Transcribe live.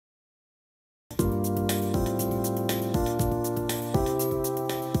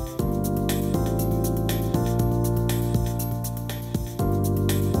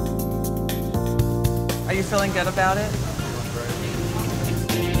feeling good about it?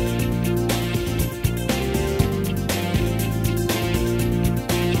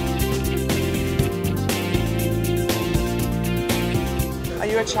 Are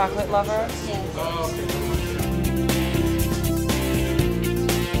you a chocolate lover? Yes.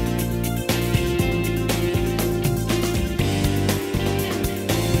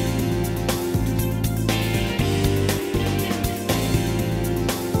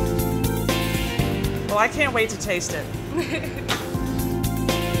 Well, I can't wait to taste it.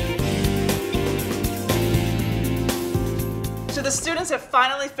 So the students have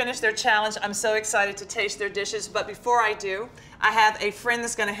finally finished their challenge. I'm so excited to taste their dishes, but before I do, I have a friend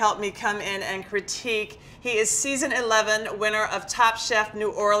that's gonna help me come in and critique. He is season 11 winner of Top Chef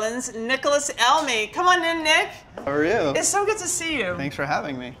New Orleans, Nicholas Elmi. Come on in, Nick. How are you? It's so good to see you. Thanks for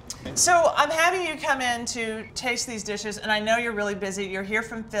having me. So I'm having you come in to taste these dishes, and I know you're really busy. You're here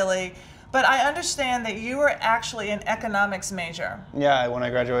from Philly, but I understand that you were actually an economics major. Yeah, when I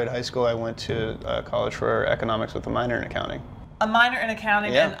graduated high school, I went to college for economics with a minor in accounting. A minor in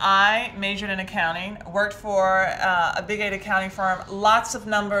accounting, Yeah. and I majored in accounting, worked for a big 8 accounting firm, lots of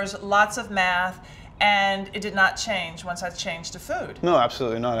numbers, lots of math, and it did not change once I changed to food. No,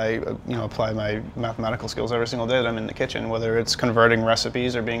 absolutely not. I apply my mathematical skills every single day that I'm in the kitchen, whether it's converting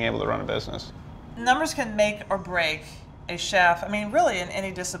recipes or being able to run a business. Numbers can make or break a chef, I mean, really in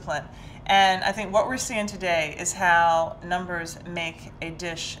any discipline. And I think what we're seeing today is how numbers make a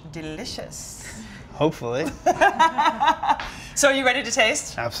dish delicious. Hopefully. So are you ready to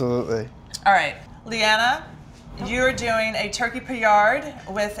taste? Absolutely. All right, Leanna, you're doing a turkey paillard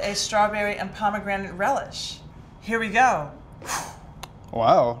with a strawberry and pomegranate relish. Here we go.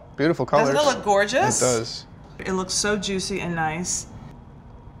 Wow, beautiful colors. Doesn't it look gorgeous? It does. It looks so juicy and nice.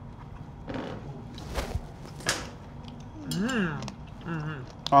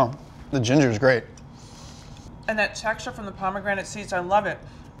 Oh, the ginger's great. And that texture from the pomegranate seeds, I love it.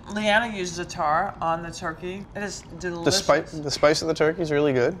 Leanna uses a tar on the turkey. It is delicious. The spice of the turkey is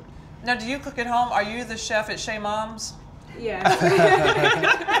really good. Now, do you cook at home? Are you the chef at Chez Mom's? Yes.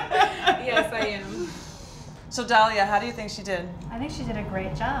 Yes, I am. So Dahlia, how do you think she did? I think she did a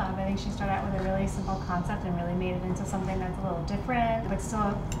great job. I think she started out with a really simple concept and really made it into something that's a little different, but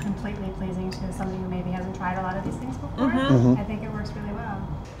still completely pleasing to somebody who maybe hasn't tried a lot of these things before. I think it works really well.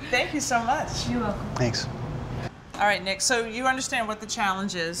 Thank you so much. You're welcome. Thanks. All right, Nick, so you understand what the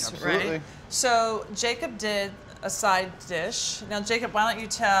challenge is, Absolutely. right? So Jacob did a side dish. Now, Jacob, why don't you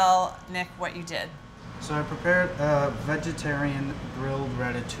tell Nick what you did? So I prepared a vegetarian grilled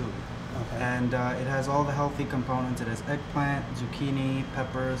ratatouille. Okay. And it has all the healthy components. It has eggplant, zucchini,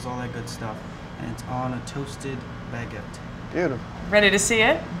 peppers, all that good stuff. And it's on a toasted baguette. Beautiful. Ready to see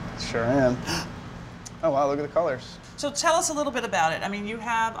it? Sure am. Oh wow, look at the colors. So tell us a little bit about it. I mean, you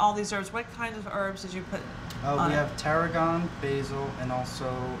have all these herbs. What kind of herbs did you put on We it? have tarragon, basil, and also,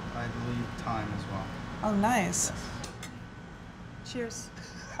 I believe, thyme as well. Oh, nice. Yes. Cheers.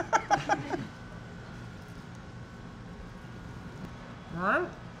 All right.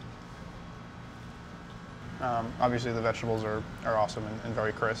 Obviously the vegetables are awesome and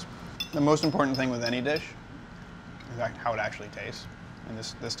very crisp. The most important thing with any dish is how it actually tastes. And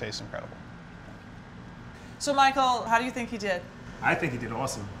this tastes incredible. So Michael, how do you think you did? I think he did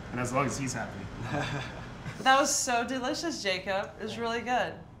awesome, and as long as he's happy. That was so delicious, Jacob. It was really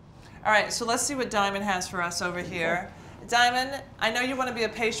good. All right, so let's see what Diamond has for us over here. Diamond, I know you want to be a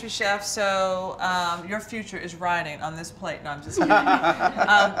pastry chef, so your future is riding on this plate. No, I'm just kidding.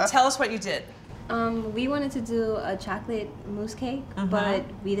 Tell us what you did. We wanted to do a chocolate mousse cake, but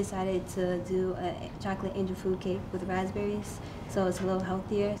we decided to do a chocolate angel food cake with raspberries, so it's a little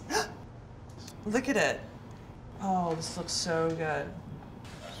healthier. Look at it. Oh, this looks so good.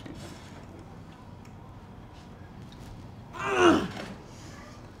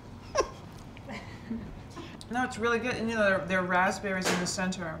 No, it's really good. And you know, there are raspberries in the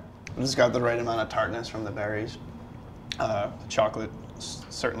center. It's got the right amount of tartness from the berries. The chocolate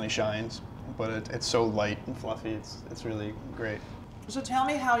certainly shines, but it's so light and fluffy. It's really great. So tell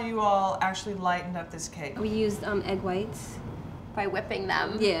me how you all actually lightened up this cake. We used egg whites. By whipping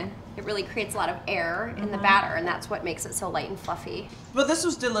them. Yeah. It really creates a lot of air in the batter, and that's what makes it so light and fluffy. But this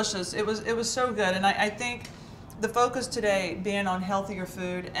was delicious. It was so good, and I think the focus today being on healthier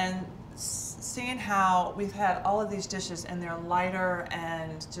food and seeing how we've had all of these dishes and they're lighter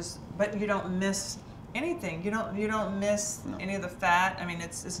and but you don't miss anything. You don't miss any of the fat. I mean,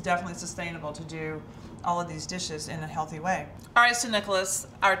 it's definitely sustainable to do all of these dishes in a healthy way. All right, so Nicholas,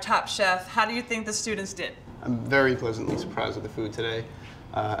 our top chef, how do you think the students did? I'm very pleasantly surprised with the food today.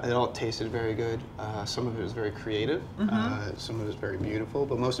 It all tasted very good. Some of it was very creative. Some of it was very beautiful.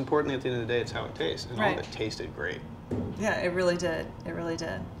 But most importantly, at the end of the day, it's how it tastes. And all of it tasted great. Yeah, it really did. It really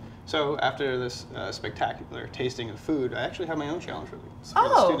did. So after this spectacular tasting of food, I actually have my own challenge for Oh.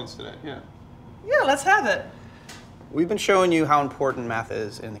 the students today. Yeah. Yeah, let's have it. We've been showing you how important math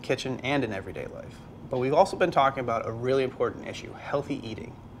is in the kitchen and in everyday life. But we've also been talking about a really important issue, healthy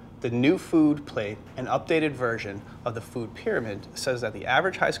eating. The new food plate, an updated version of the food pyramid, says that the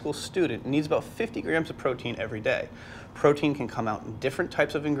average high school student needs about 50 grams of protein every day. Protein can come out in different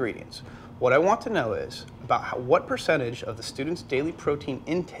types of ingredients. What I want to know is about what percentage of the student's daily protein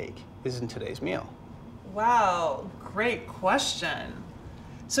intake is in today's meal. Wow, great question.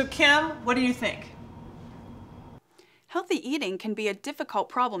 So Kim, what do you think? Healthy eating can be a difficult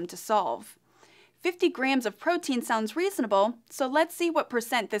problem to solve. 50 grams of protein sounds reasonable, so let's see what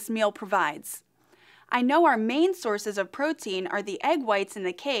percent this meal provides. I know our main sources of protein are the egg whites in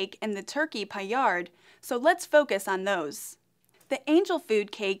the cake and the turkey paillard, so let's focus on those. The angel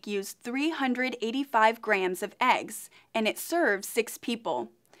food cake used 385 grams of eggs, and it served 6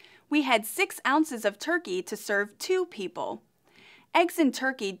 people. We had 6 ounces of turkey to serve 2 people. Eggs and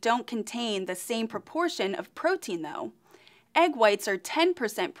turkey don't contain the same proportion of protein though. Egg whites are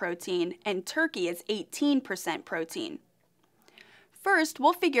 10% protein and turkey is 18% protein. First,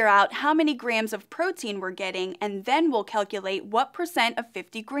 we'll figure out how many grams of protein we're getting and then we'll calculate what percent of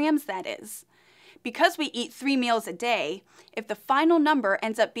 50 grams that is. Because we eat 3 meals a day, if the final number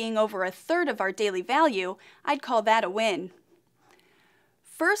ends up being over 1/3 of our daily value, I'd call that a win.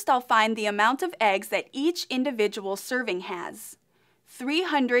 First, I'll find the amount of eggs that each individual serving has.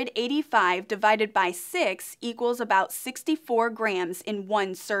 385 divided by 6 equals about 64 grams in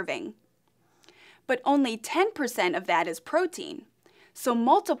one serving. But only 10% of that is protein. So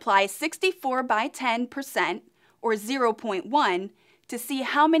multiply 64 by 10%, or 0.1, to see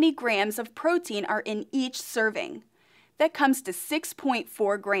how many grams of protein are in each serving. That comes to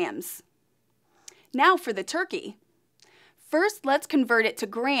 6.4 grams. Now for the turkey. First, let's convert it to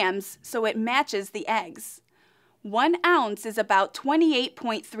grams so it matches the eggs. 1 ounce is about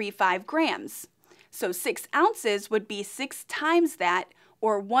 28.35 grams. So 6 ounces would be 6 times that,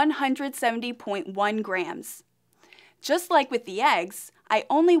 or 170.1 grams. Just like with the eggs, I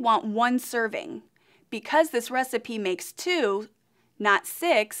only want 1 serving. Because this recipe makes 2, not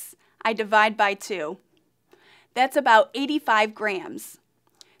 6, I divide by 2. That's about 85 grams.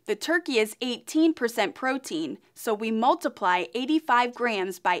 The turkey is 18% protein, so we multiply 85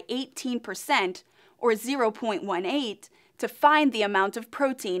 grams by 18%, or 0.18, to find the amount of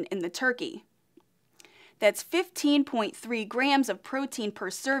protein in the turkey. That's 15.3 grams of protein per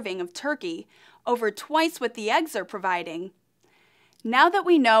serving of turkey, over twice what the eggs are providing. Now that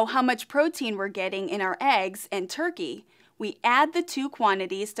we know how much protein we're getting in our eggs and turkey, we add the 2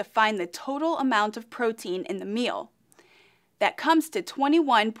 quantities to find the total amount of protein in the meal. That comes to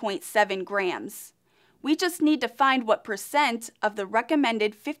 21.7 grams. We just need to find what percent of the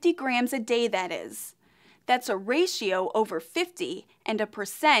recommended 50 grams a day that is. That's a ratio over 50, and a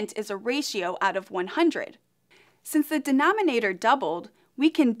percent is a ratio out of 100. Since the denominator doubled, we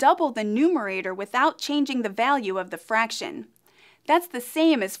can double the numerator without changing the value of the fraction. That's the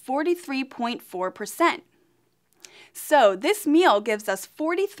same as 43.4%. So this meal gives us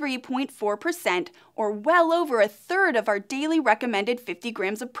 43.4%, or well over 1/3 of our daily recommended 50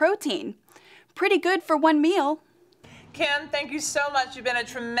 grams of protein. Pretty good for one meal. Kim, thank you so much. You've been a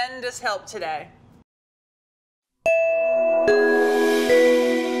tremendous help today.